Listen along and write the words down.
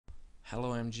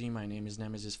Hello MG, my name is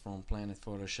Nemesis from Planet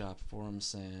Photoshop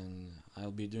forums, and I'll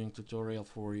be doing tutorial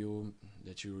for you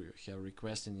that you have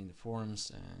requested in the forums,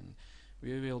 and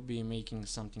we will be making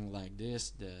something like this,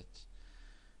 that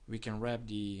we can wrap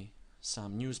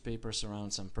some newspapers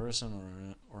around some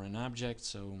person or an object.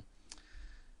 So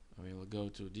we will go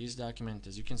to this document.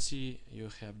 As you can see, you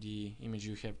have the image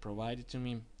you have provided to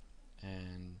me,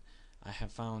 and I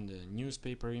have found a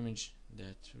newspaper image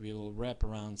that we will wrap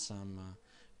around some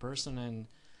person, and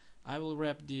I will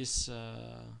wrap this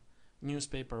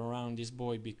newspaper around this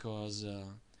boy because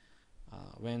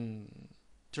when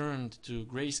turned to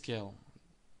grayscale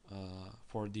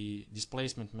for the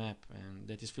displacement map, and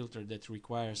that is filter that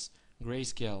requires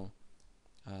grayscale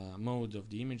mode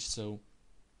of the image, so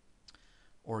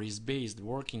or is based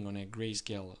working on a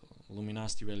grayscale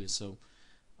luminosity value, so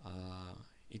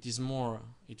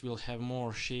it will have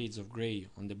more shades of gray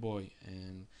on the boy,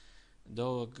 and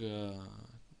dog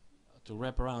to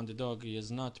wrap around the dog is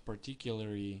not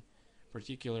particular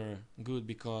good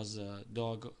because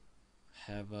dog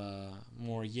have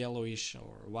more yellowish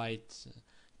or white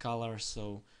color,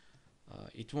 so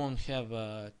it won't have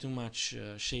too much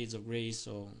shades of gray,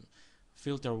 so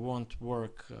filter won't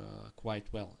work quite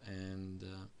well. And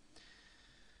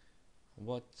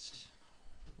what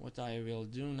I will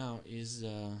do now is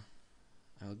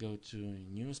I'll go to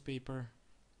newspaper.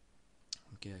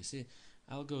 Okay, I see.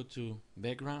 I'll go to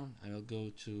background, I will go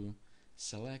to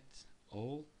select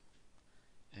all,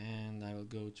 and I will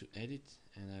go to edit,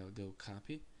 and I will go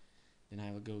copy, then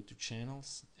I will go to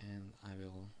channels, and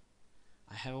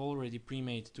I have already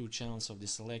pre-made two channels of the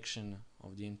selection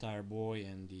of the entire boy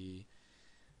and the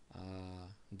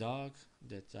dog,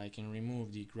 that I can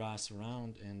remove the grass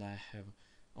around, and I have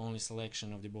only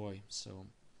selection of the boy. So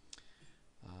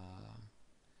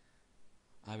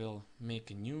I will make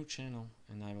a new channel,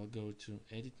 and I will go to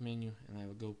edit menu, and I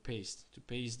will go paste to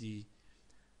paste the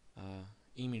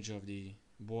image of the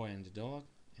boy and the dog,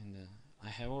 and I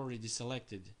have already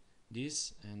selected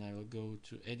this, and I will go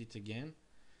to edit again.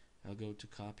 I'll go to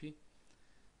copy,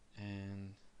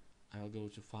 and I will go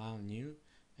to file new,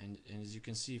 and as you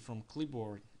can see from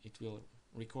clipboard, it will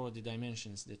record the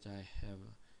dimensions that I have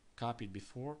copied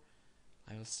before.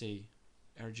 I will say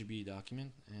RGB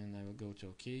document, and I will go to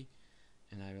OK,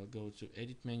 and I will go to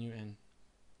edit menu and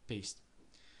paste.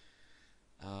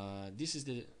 This is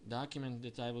the document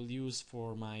that I will use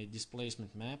for my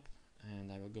displacement map, and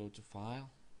I will go to file,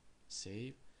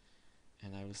 save,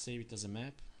 and I will save it as a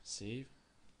map, save,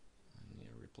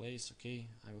 and replace. Okay,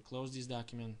 I will close this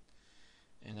document,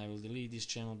 and I will delete this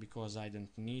channel because I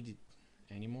don't need it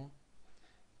anymore,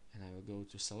 and I will go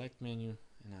to select menu,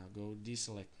 and I will go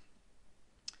deselect.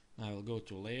 I will go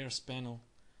to layers panel,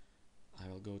 I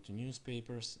will go to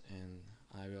newspapers, and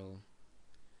I will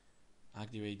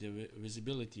activate the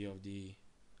visibility of the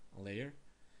layer.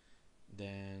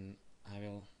 Then I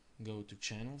will go to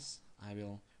channels, I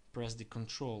will press the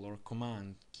control or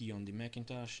command key on the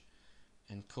Macintosh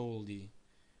and call the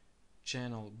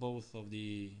channel both of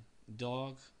the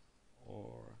dog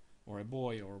or a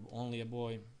boy or only a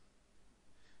boy,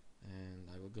 and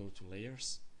I will go to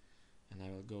layers, and I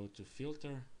will go to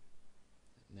filter,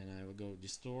 then I will go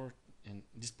distort and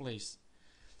displace.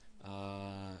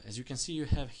 As you can see, you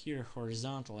have here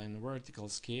horizontal and vertical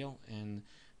scale, and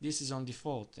this is on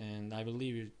default, and I will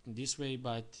leave it this way,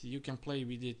 but you can play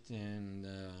with it and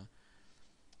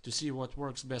to see what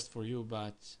works best for you.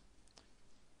 But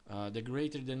the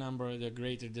greater the number, the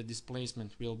greater the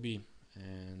displacement will be.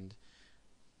 And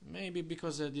maybe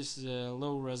because this is a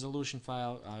low resolution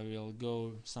file, I will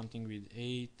go something with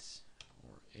 8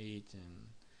 or 8, and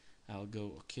I'll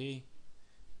go OK,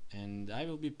 and I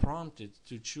will be prompted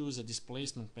to choose a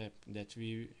displacement map that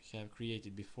we have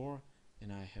created before,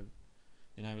 and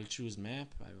I will choose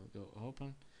map. I will go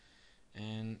open,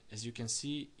 and as you can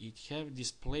see, it have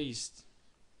displaced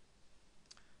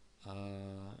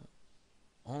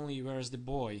only where's the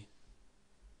boy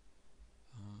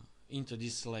into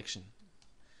this selection,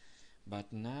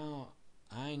 but now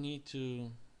I need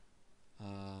to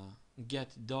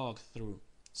get dog through,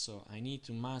 so I need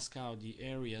to mask out the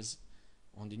areas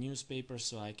on the newspaper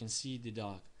so I can see the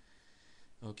dog.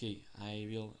 Okay, I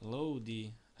will load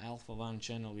the alpha 1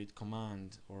 channel with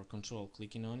command or control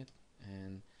clicking on it,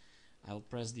 and I'll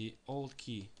press the alt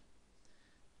key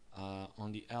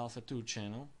on the alpha 2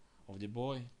 channel of the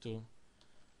boy to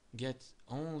get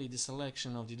only the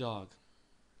selection of the dog,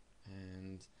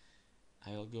 and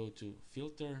I will go to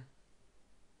filter,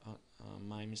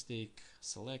 my mistake,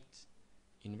 select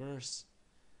inverse,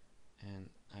 and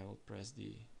I will press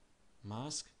the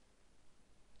mask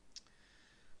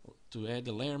to add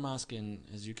the layer mask, and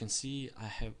as you can see, I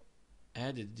have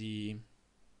added the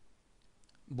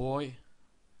boy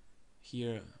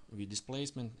here with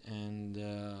displacement, and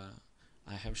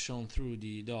I have shown through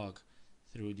the dog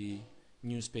through the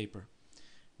newspaper.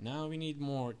 Now we need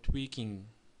more tweaking,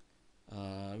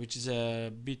 which is a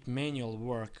bit manual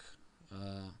work,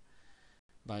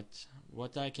 but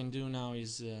what I can do now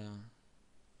is,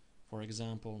 for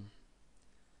example,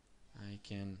 I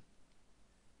can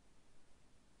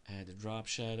add a drop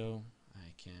shadow,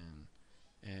 I can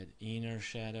add inner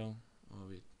shadow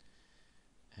of it,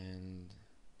 and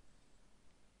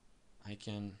I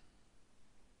can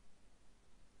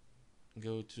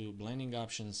go to blending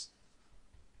options,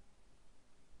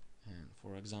 and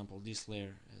for example this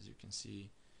layer, as you can see,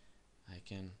 I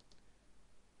can,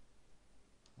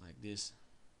 like this,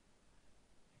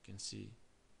 you can see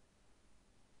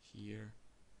here,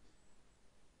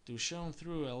 to show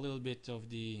through a little bit of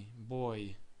the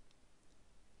boy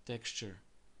texture.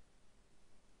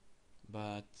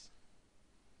 But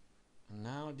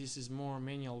now this is more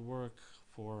manual work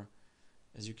for,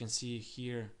 as you can see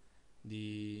here,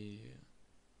 the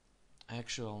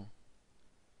actual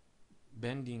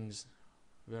bendings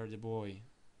where the boy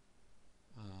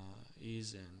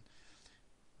is, and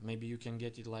maybe you can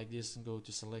get it like this and go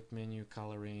to select menu,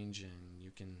 color range, and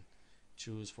you can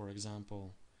choose, for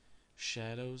example,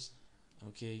 shadows.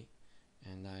 Okay,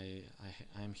 and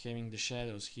I'm having the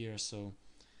shadows here, so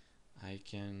I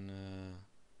can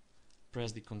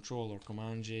press the Control or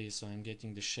Command J, so I'm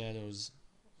getting the shadows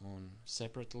on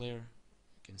separate layer,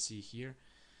 you can see here,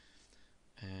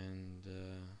 and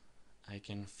I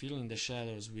can fill in the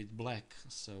shadows with black,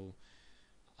 so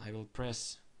I will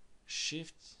press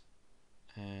Shift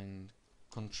and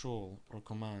Control or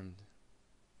Command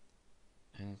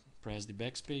and press the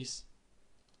backspace,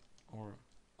 or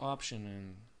Option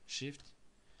and Shift,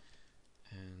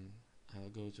 and I'll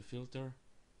go to Filter,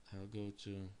 I'll go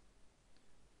to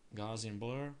Gaussian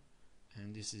Blur,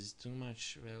 and this is too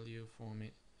much value for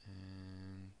me,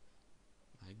 and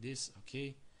like this.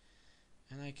 Okay,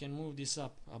 and I can move this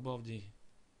up above the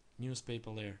newspaper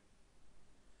layer,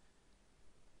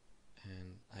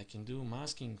 and I can do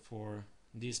masking for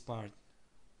this part,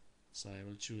 so I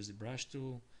will choose the brush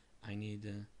tool. I need,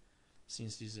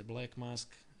 since this is a black mask,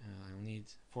 I'll need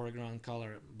foreground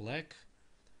color black.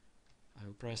 I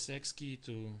will press X key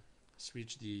to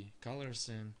switch the colors,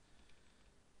 and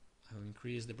I'll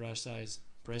increase the brush size,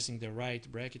 pressing the right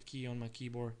bracket key on my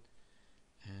keyboard,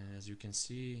 and as you can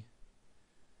see,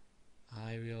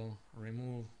 I will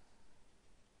remove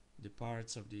the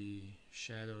parts of the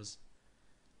shadows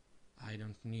I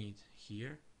don't need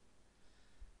here,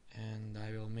 and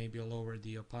I will maybe lower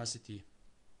the opacity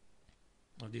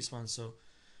of this one, so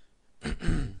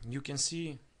you can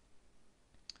see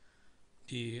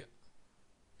the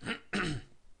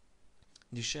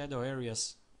the shadow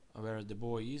areas where the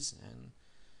boy is, and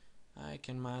I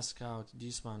can mask out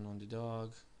this one on the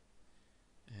dog,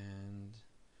 and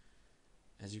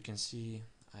as you can see,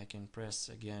 I can press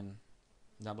again,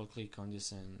 double click on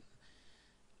this, and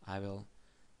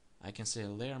I can say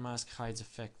layer mask hides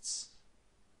effects,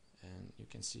 and you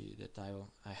can see that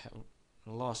I have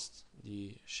lost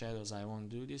the shadows. I won't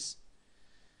do this,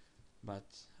 but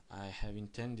I have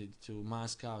intended to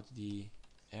mask out the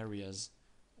areas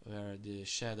where the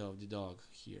shadow of the dog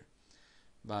here.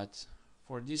 But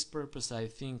for this purpose, I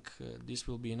think this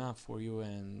will be enough for you,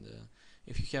 and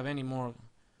if you have any more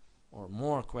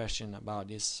question about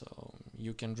this, so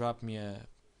you can drop me a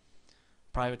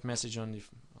private message on the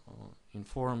in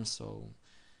forums, so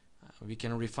we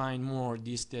can refine more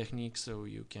this technique, so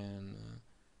you can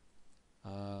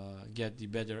get the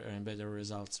better and better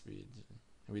results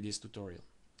with this tutorial.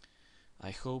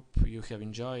 I hope you have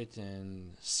enjoyed,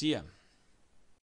 and see ya.